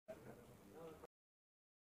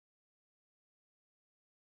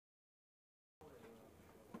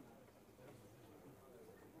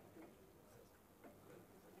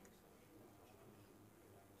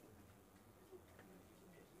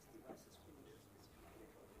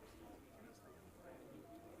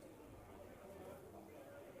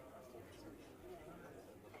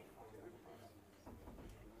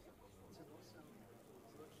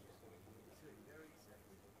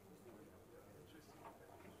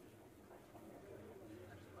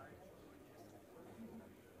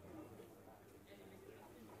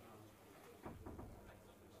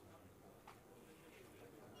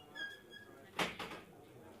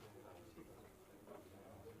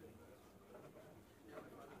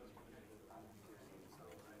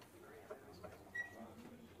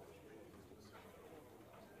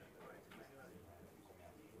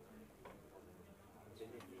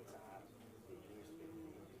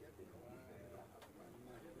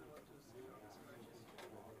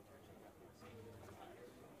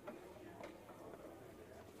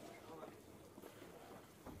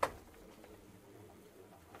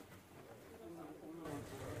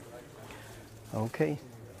Okay.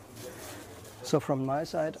 So from my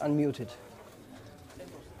side, unmuted.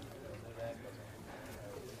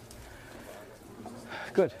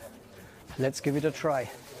 Good. Let's give it a try.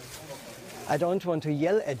 I don't want to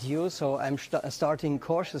yell at you, so I'm starting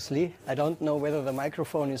cautiously. I don't know whether the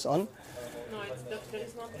microphone is on. No, there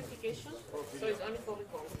is no amplification, so it's only for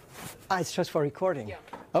recording. Ah, it's just for recording? Yeah.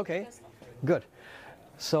 Okay, good.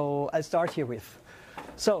 So I'll start here with.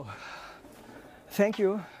 So, thank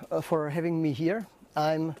you for having me here.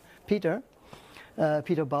 I'm Peter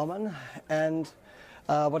Baumann, and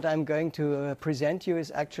what I'm going to present you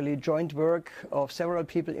is actually joint work of several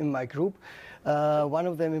people in my group. One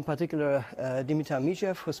of them in particular, Dimitar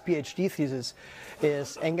Mishev, whose PhD thesis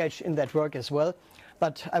is engaged in that work as well.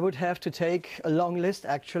 But I would have to take a long list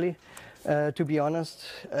actually, to be honest,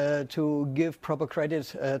 to give proper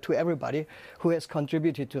credit to everybody who has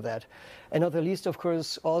contributed to that. And not the least, of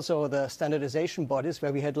course, also the standardization bodies,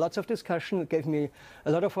 where we had lots of discussion. It gave me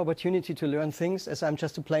a lot of opportunity to learn things, as I'm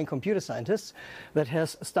just a plain computer scientist that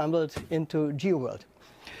has stumbled into GeoWorld.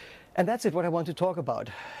 And that's it, what I want to talk about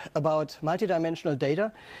multidimensional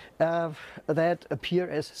data that appear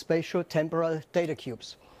as spatio-temporal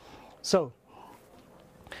datacubes. So,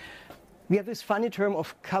 we have this funny term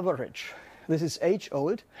of coverage. This is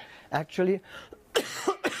age-old. Actually,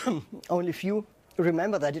 only few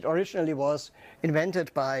remember that it originally was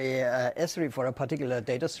invented by Esri for a particular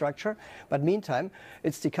data structure. But meantime,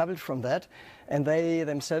 it's decoupled from that. And they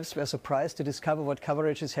themselves were surprised to discover what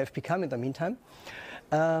coverages have become in the meantime.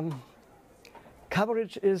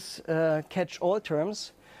 Coverage is catch-all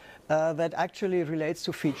terms that actually relates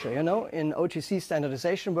to feature. You know, in OGC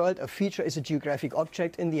standardization world, a feature is a geographic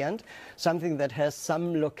object in the end, something that has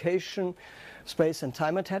some location, space and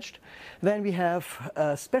time attached. Then we have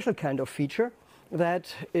a special kind of feature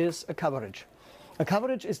that is a coverage. A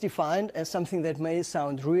coverage is defined as something that may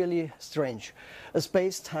sound really strange, a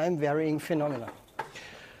space-time varying phenomenon.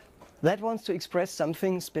 That wants to express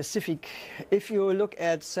something specific. If you look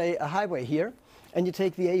at, say, a highway here, and you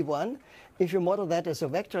take the A1, if you model that as a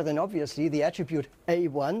vector, then obviously the attribute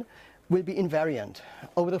A1 will be invariant.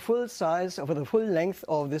 Over the full size, over the full length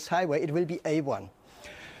of this highway, it will be A1.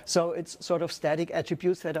 So it's sort of static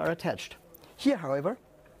attributes that are attached. Here, however,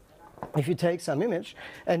 if you take some image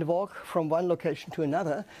and walk from one location to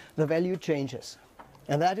another, the value changes.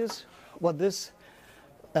 And that is what this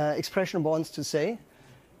expression wants to say.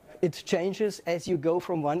 It changes as you go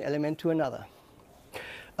from one element to another.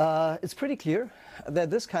 It's pretty clear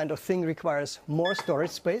that this kind of thing requires more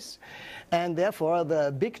storage space, and therefore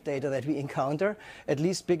the big data that we encounter, at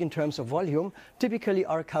least big in terms of volume, typically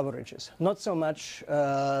are coverages, not so much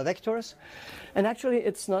vectors. And actually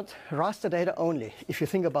it's not raster data only, if you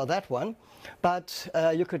think about that one, but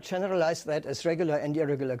you could generalize that as regular and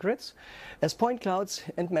irregular grids, as point clouds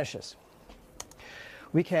and meshes.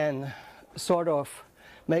 We can sort of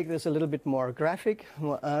make this a little bit more graphic,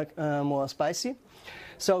 more spicy.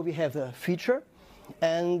 So we have the feature,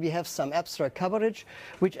 and we have some abstract coverage,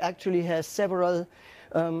 which actually has several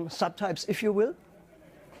subtypes, if you will,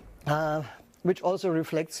 which also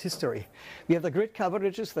reflects history. We have the grid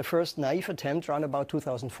coverages, the first naive attempt around about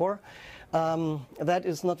 2004. That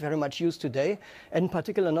is not very much used today, and in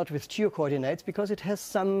particular not with geocoordinates, because it has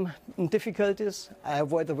some difficulties. I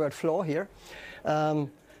avoid the word flaw here.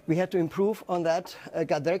 We had to improve on that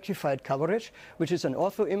got rectified coverage, which is an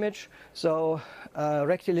ortho image, so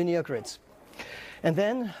rectilinear grids. And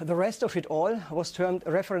then the rest of it all was termed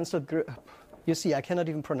referenceable grid. You see, I cannot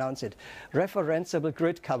even pronounce it. Referenceable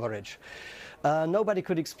grid coverage. Nobody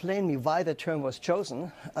could explain me why the term was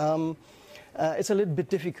chosen. It's a little bit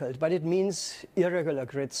difficult, but it means irregular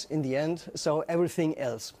grids in the end, so everything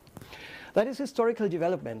else. That is historical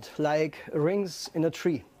development, like rings in a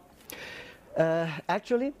tree.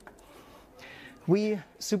 Actually, we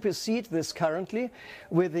supersede this currently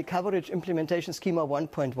with the coverage implementation schema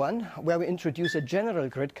 1.1, where we introduce a general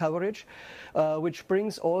grid coverage, which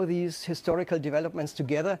brings all these historical developments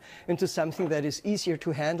together into something that is easier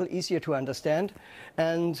to handle, easier to understand,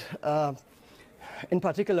 and in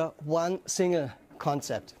particular, one single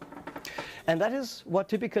concept. And that is what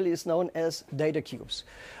typically is known as data cubes.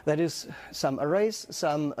 That is some arrays,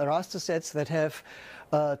 some raster sets that have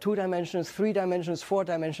 2 dimensions, 3 dimensions, 4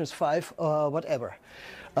 dimensions, 5, whatever.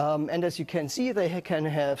 And as you can see, they can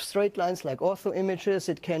have straight lines like ortho images.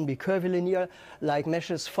 It can be curvilinear, like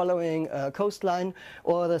meshes following a coastline,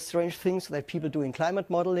 or the strange things that people do in climate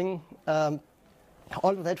modeling. All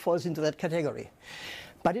of that falls into that category.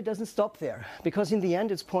 But it doesn't stop there, because in the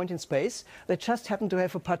end it's point in space that just happen to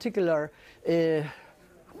have a particular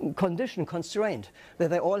constraint, that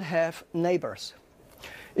they all have neighbors.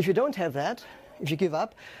 If you don't have that, If you give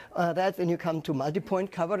up that, then you come to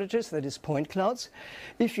multi-point coverages, that is point clouds.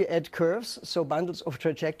 If you add curves, so bundles of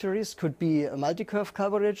trajectories, could be a multi-curve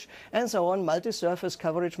coverage, and so on, multi-surface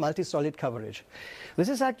coverage, multi-solid coverage. This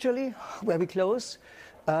is actually where we close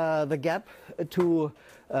the gap to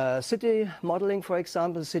city modeling, for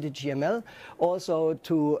example, city GML, also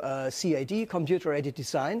to CAD, computer-aided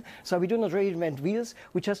design. So we do not reinvent wheels,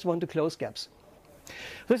 we just want to close gaps.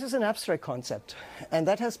 This is an abstract concept, and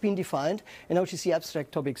that has been defined in OGC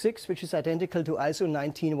Abstract Topic 6, which is identical to ISO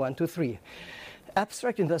 19123.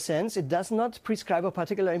 Abstract in the sense it does not prescribe a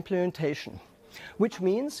particular implementation, which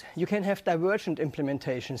means you can have divergent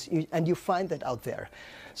implementations, and you find that out there.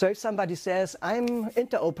 So if somebody says, I'm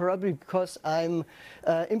interoperable because I'm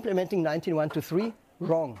implementing 19123,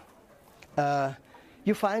 wrong.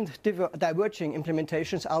 You find diverging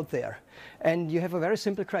implementations out there, and you have a very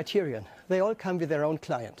simple criterion. They all come with their own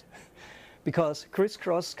client, because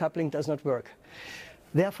crisscross coupling does not work.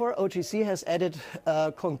 Therefore, OGC has added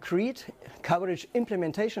a concrete coverage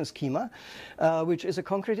implementation schema, which is a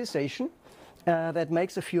concretization that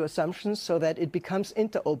makes a few assumptions so that it becomes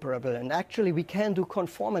interoperable. And actually, we can do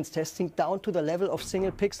conformance testing down to the level of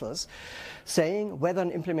single pixels, saying whether an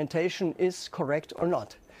implementation is correct or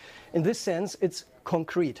not. In this sense, it's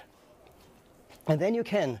concrete. And then you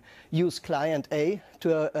can use client A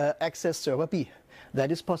to access server B.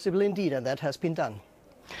 That is possible indeed, and that has been done.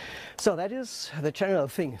 So that is the general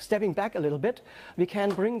thing. Stepping back a little bit, we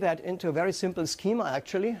can bring that into a very simple schema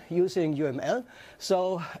actually using UML.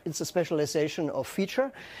 So it's a specialization of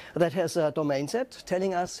feature that has a domain set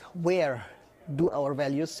telling us where do our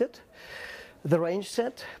values sit. The range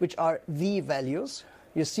set, which are the values.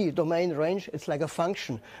 You see, domain range, it's like a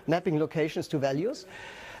function mapping locations to values.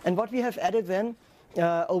 And what we have added then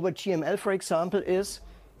over GML, for example, is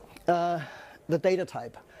the data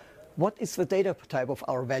type. What is the data type of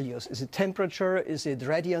our values? Is it temperature? Is it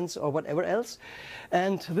radians or whatever else?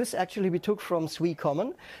 And this actually we took from SWE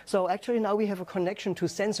Common. So actually now we have a connection to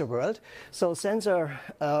sensor world. So sensor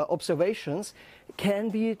observations can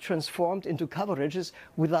be transformed into coverages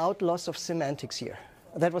without loss of semantics here.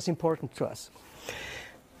 That was important to us.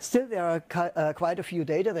 Still, there are quite a few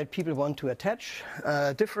data that people want to attach,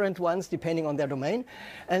 different ones depending on their domain.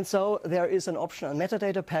 And so there is an optional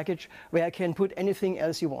metadata package where I can put anything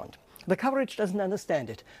else you want. The coverage doesn't understand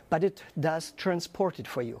it, but it does transport it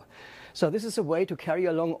for you. So this is a way to carry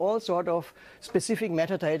along all sort of specific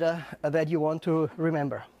metadata that you want to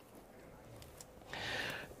remember.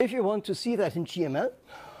 If you want to see that in GML,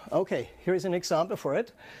 okay, here is an example for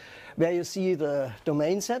it, where you see the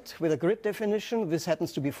domain set with a grid definition. This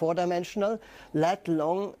happens to be 4-dimensional, lat,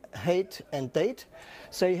 long, height, and date.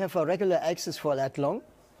 So you have a regular axis for lat long.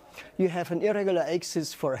 You have an irregular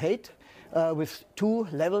axis for height, with 2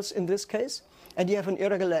 levels in this case. And you have an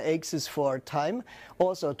irregular axis for time,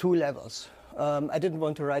 also 2 levels. I didn't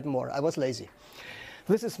want to write more, I was lazy.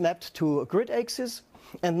 This is mapped to a grid axis,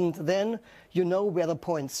 and then you know where the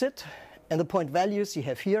points sit, and the point values you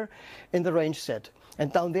have here in the range set.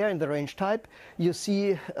 And down there in the range type, you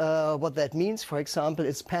see what that means. For example,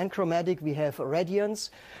 it's panchromatic. We have radians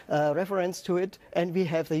reference to it, and we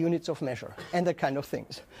have the units of measure and that kind of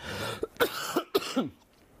things.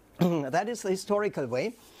 That is the historical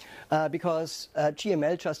way, because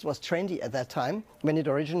GML just was trendy at that time when it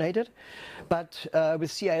originated. But with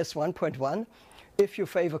CIS 1.1, if you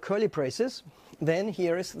favor curly braces, then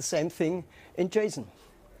here is the same thing in JSON.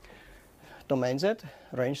 Domain set,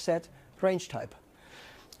 range type.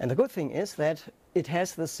 And the good thing is that it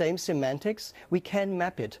has the same semantics. We can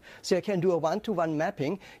map it. So you can do a one-to-one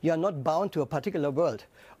mapping. You are not bound to a particular world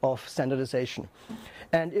of standardization.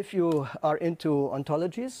 And if you are into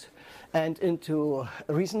ontologies and into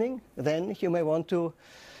reasoning, then you may want to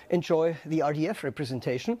enjoy the RDF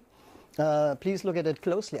representation. Please look at it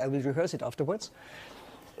closely. I will rehearse it afterwards.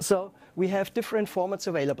 So we have different formats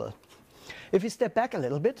available. If we step back a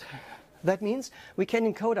little bit, that means we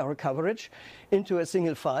can encode our coverage into a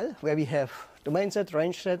single file where we have domain set,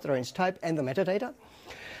 range type, and the metadata.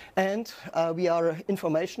 And we are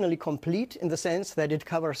informationally complete in the sense that it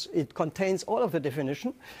contains all of the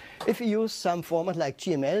definition if you use some format like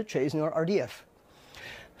GML, JSON, or RDF.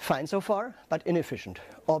 Fine so far, but inefficient,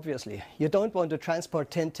 obviously. You don't want to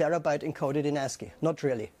transport 10 terabyte encoded in ASCII, not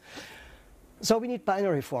really. So we need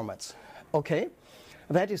binary formats. Okay.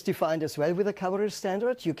 That is defined as well with the coverage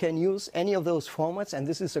standard. You can use any of those formats, and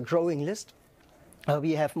this is a growing list.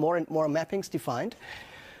 We have more and more mappings defined.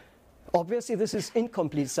 Obviously, this is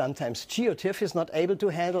incomplete sometimes. GeoTIFF is not able to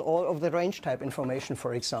handle all of the range type information,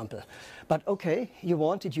 for example. But okay, you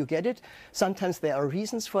want it, you get it. Sometimes there are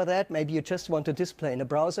reasons for that. Maybe you just want to display in a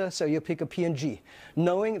browser, so you pick a PNG,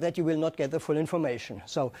 knowing that you will not get the full information.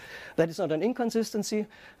 So that is not an inconsistency.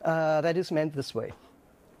 That is meant this way.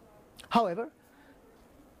 However,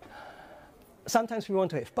 sometimes we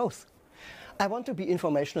want to have both. I want to be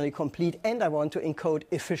informationally complete and I want to encode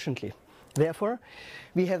efficiently. Therefore,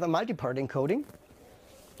 we have a multi-part encoding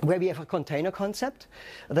where we have a container concept,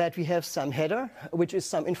 that we have some header, which is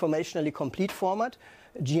some informationally complete format,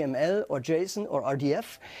 GML or JSON or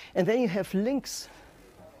RDF, and then you have links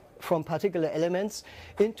from particular elements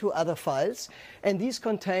into other files, and these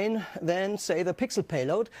contain then, say, the pixel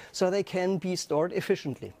payload, so they can be stored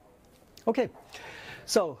efficiently. Okay,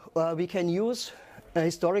 so we can use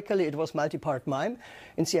historically, it was multi-part MIME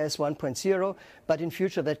in CIS 1.0, but in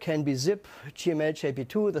future that can be zip, GML,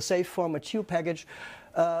 JP2, the save format, Q package,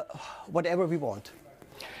 whatever we want.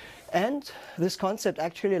 And this concept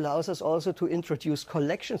actually allows us also to introduce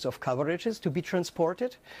collections of coverages to be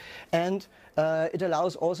transported, and it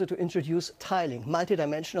allows also to introduce tiling,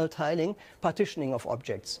 multidimensional tiling, partitioning of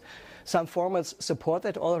objects. Some formats support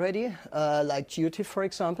that already, like GeoTIFF, for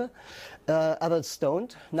example. Others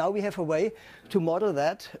don't. Now we have a way to model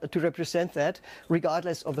that, to represent that,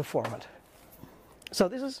 regardless of the format. So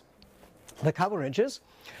this is the coverages,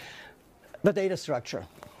 the data structure.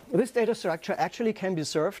 This data structure actually can be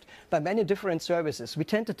served by many different services. We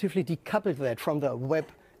tentatively decoupled that from the Web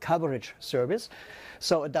CoverageService.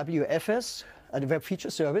 So a WFS, a Web Feature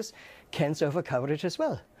Service, can serve a coverage as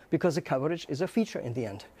well, because a coverage is a feature in the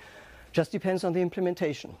end. Just depends on the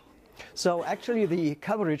implementation. So actually the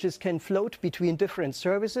coverages can float between different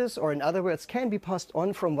services, or in other words, can be passed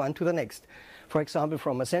on from one to the next. For example,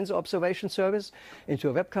 from a sensor observation service into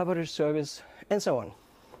a web coverage service, and so on.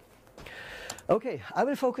 Okay, I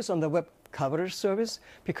will focus on the web coverage service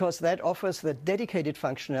because that offers the dedicated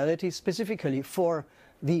functionality specifically for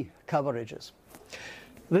the coverages.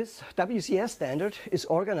 This WCS standard is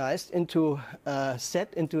organized into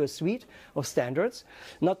set into a suite of standards,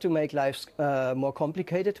 not to make life more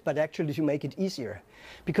complicated, but actually to make it easier.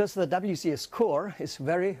 Because the WCS core is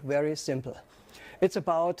very, very simple. It's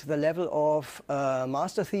about the level of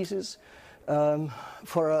master thesis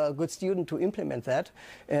for a good student to implement that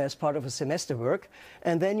as part of a semester work.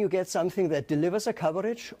 And then you get something that delivers a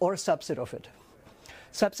coverage or a subset of it.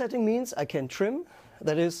 Subsetting means I can trim.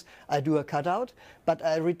 That is, I do a cutout, but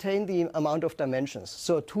I retain the amount of dimensions.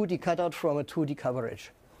 So a 2D cutout from a 2D coverage.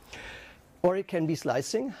 Or it can be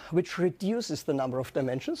slicing, which reduces the number of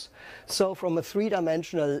dimensions. So from a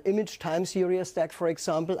 3-dimensional image time series stack, for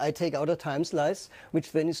example, I take out a time slice,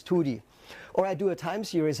 which then is 2D. Or I do a time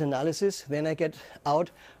series analysis, then I get out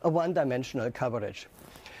a 1-dimensional coverage.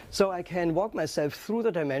 So I can walk myself through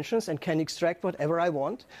the dimensions and can extract whatever I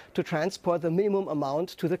want to transport the minimum amount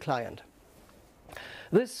to the client.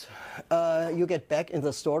 This you get back in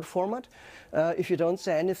the stored format if you don't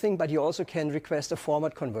say anything, but you also can request a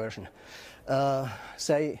format conversion,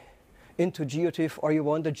 say into GeoTIFF, or you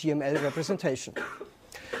want a GML representation.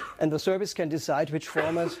 And the service can decide which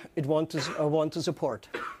format it want to support.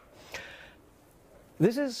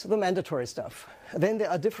 This is the mandatory stuff. Then there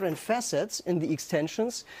are different facets in the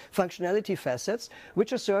extensions, functionality facets,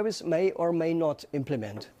 which a service may or may not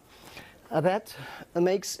implement. That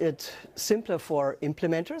makes it simpler for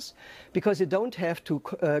implementers, because you don't have to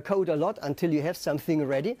code a lot until you have something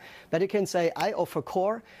ready, but you can say, I offer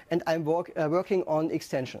core and I'm working on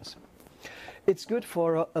extensions. It's good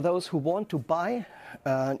for those who want to buy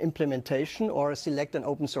an implementation or select an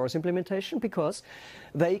open source implementation, because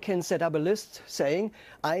they can set up a list saying,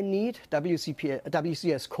 I need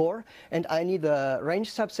WCS core, and I need the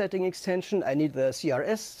range subsetting extension, I need the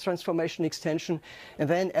CRS transformation extension, and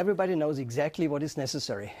then everybody knows exactly what is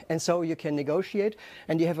necessary. And so you can negotiate,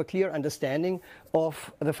 and you have a clear understanding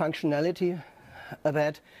of the functionality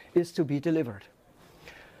that is to be delivered.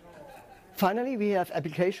 Finally, we have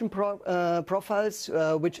application profiles,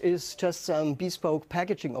 which is just some bespoke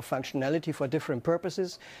packaging of functionality for different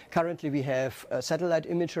purposes. Currently, we have satellite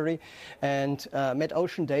imagery, and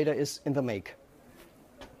metocean data is in the make.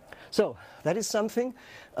 So that is something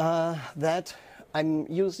that I'm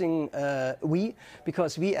using we,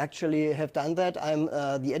 because we actually have done that. I'm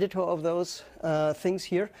the editor of those things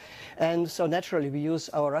here. And so naturally, we use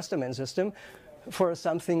our Rasterman system for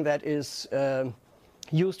something that is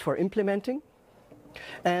used for implementing.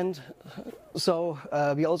 And so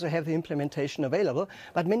we also have the implementation available,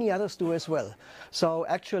 but many others do as well. So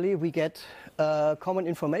actually we get a common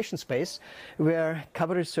information space where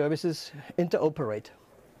coverage services interoperate.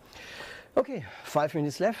 Okay, 5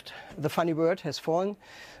 minutes left. The funny word has fallen.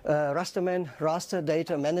 Rasterman, raster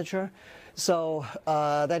data manager. So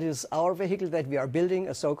that is our vehicle that we are building,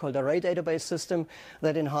 a so-called array database system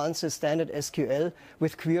that enhances standard SQL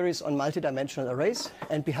with queries on multidimensional arrays.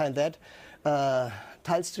 And behind that,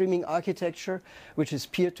 tile streaming architecture, which is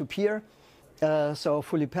peer-to-peer, so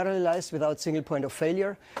fully parallelized without single point of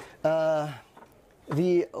failure. We are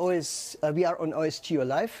on OSGeo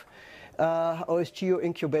Live. OSGeo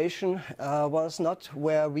incubation was not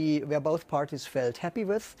where both parties felt happy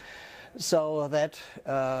with, so that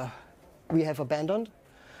we have abandoned.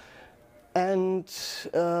 And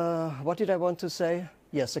what did I want to say?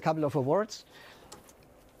 Yes, a couple of awards.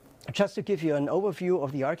 Just to give you an overview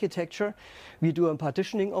of the architecture, we do a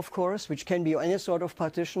partitioning, of course, which can be any sort of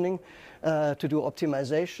partitioning to do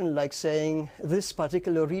optimization, like saying this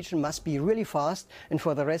particular region must be really fast, and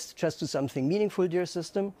for the rest, just do something meaningful, dear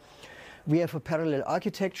system. We have a parallel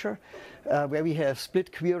architecture where we have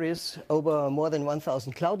split queries over more than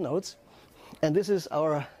 1,000 cloud nodes. And this is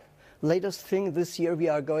our latest thing. This year we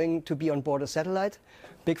are going to be on board a satellite.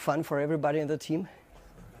 Big fun for everybody in the team.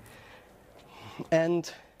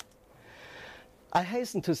 And I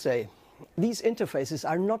hasten to say, these interfaces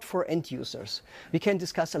are not for end users. We can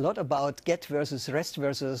discuss a lot about GET versus REST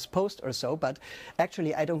versus POST or so, but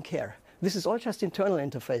actually I don't care. This is all just internal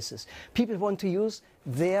interfaces. People want to use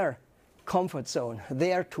their comfort zone,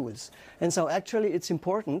 their tools. And so actually it's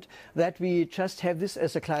important that we just have this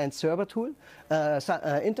as a client-server tool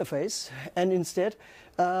interface, and instead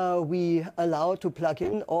we allow to plug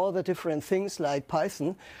in all the different things like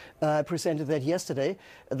Python, presented that yesterday,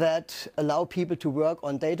 that allow people to work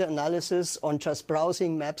on data analysis, on just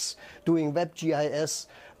browsing maps, doing web GIS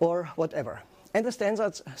or whatever. And the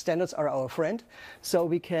standards are our friend, so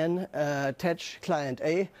we can attach client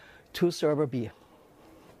A to server B.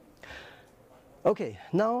 Okay,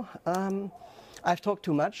 now I've talked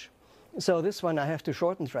too much, so this one I have to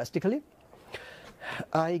shorten drastically.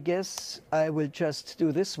 I guess I will just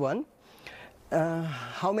do this one.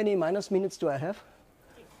 How many minus minutes do I have?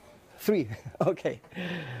 3. Okay.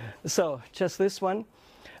 So just this one.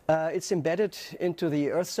 It's embedded into the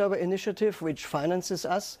Earth Server initiative, which finances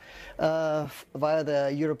us via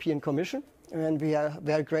the European Commission, and we are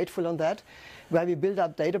very grateful on that, where we build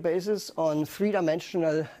up databases on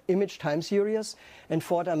 3-dimensional image time series and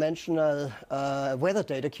 4-dimensional weather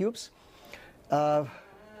data cubes.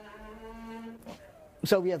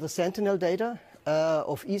 So we have the Sentinel data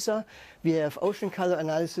of ESA. We have ocean color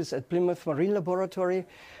analysis at Plymouth Marine Laboratory,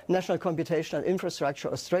 National Computational Infrastructure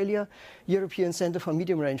Australia, European Centre for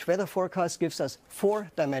Medium Range Weather Forecast gives us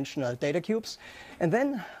 4-dimensional data cubes. And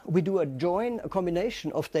then we do a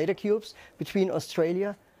combination of data cubes between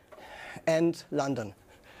Australia and London,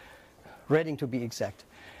 Reading to be exact,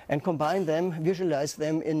 and combine them, visualize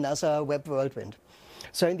them in NASA Web Whirlwind.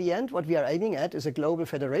 So in the end, what we are aiming at is a global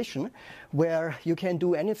federation where you can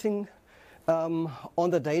do anything on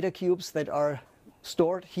the data cubes that are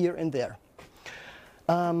stored here and there.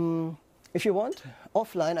 If you want,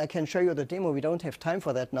 offline I can show you the demo. We don't have time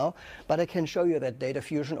for that now, but I can show you that data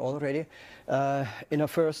fusion already in a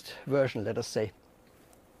first version, let us say.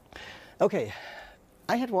 Okay,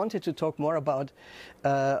 I had wanted to talk more about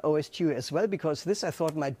OSGeo as well, because this I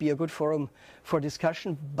thought might be a good forum for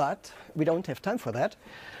discussion, but we don't have time for that.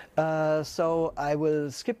 So I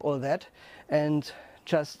will skip all that and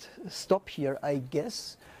just stop here, I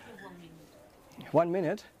guess. 1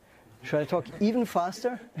 minute. Should I talk even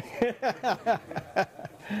faster?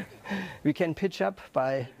 We can pitch up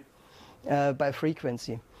by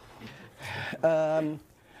frequency.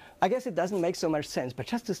 I guess it doesn't make so much sense, but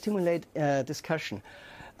just to stimulate discussion,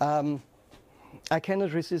 I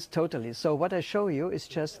cannot resist totally. So what I show you is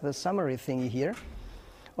just the summary thingy here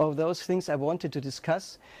of those things I wanted to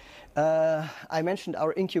discuss. I mentioned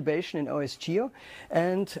our incubation in OSGeo,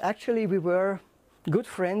 and actually we were good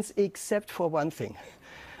friends except for one thing.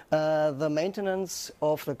 The maintenance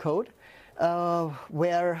of the code,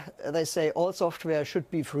 where they say all software should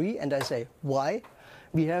be free, and I say, why?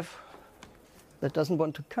 We have, that doesn't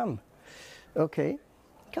want to come. Okay,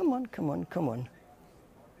 come on, come on, come on.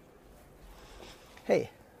 Hey,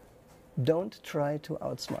 don't try to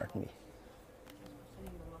outsmart me.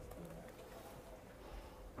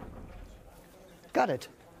 Got it.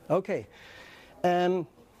 Okay.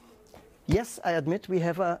 Yes, I admit we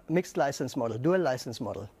have a mixed license model, dual license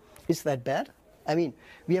model. Is that bad? I mean,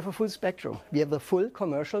 we have a full spectrum. We have the full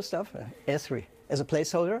commercial stuff, S3, as a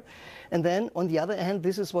placeholder. And then, on the other hand,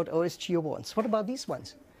 this is what OSGeo wants. What about these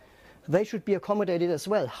ones? they should be accommodated as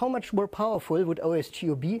well. How much more powerful would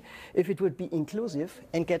OSGeo be if it would be inclusive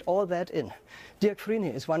and get all that in? Dirk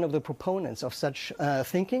Vriene is one of the proponents of such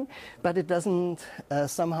thinking, but it doesn't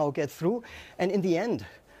somehow get through. And in the end,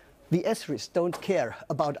 the ESRIs don't care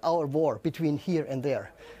about our war between here and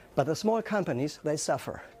there. But the small companies, they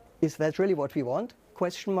suffer. Is that really what we want?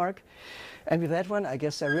 Question mark. And with that one, I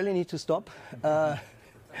guess I really need to stop.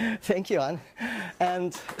 Thank you, Anne.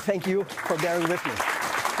 And thank you for bearing with me.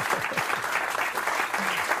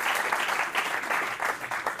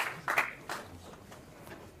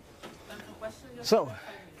 So,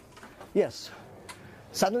 yes,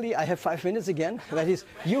 suddenly I have 5 minutes again. That is,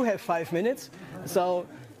 you have 5 minutes. So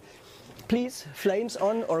please, flames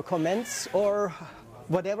on or comments or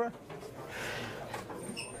whatever.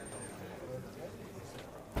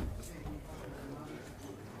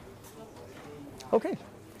 Okay,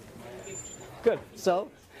 good.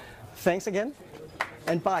 So thanks again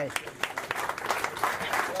and bye.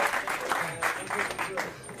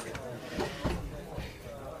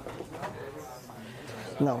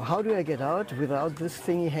 Now, how do I get out without this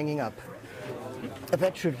thingy hanging up?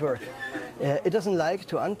 That should work. It doesn't like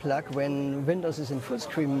to unplug when Windows is in full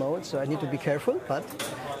screen mode, so I need to be careful, but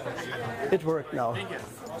it worked now. Thank you.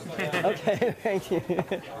 Okay, thank you.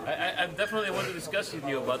 I definitely want to discuss with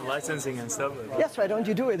you about licensing and stuff. Yes, why don't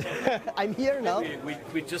you do it? I'm here now.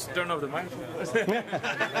 We just turn off the microphone.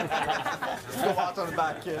 Go out on the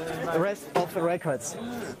back. The rest of the records.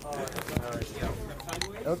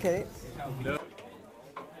 Okay. No.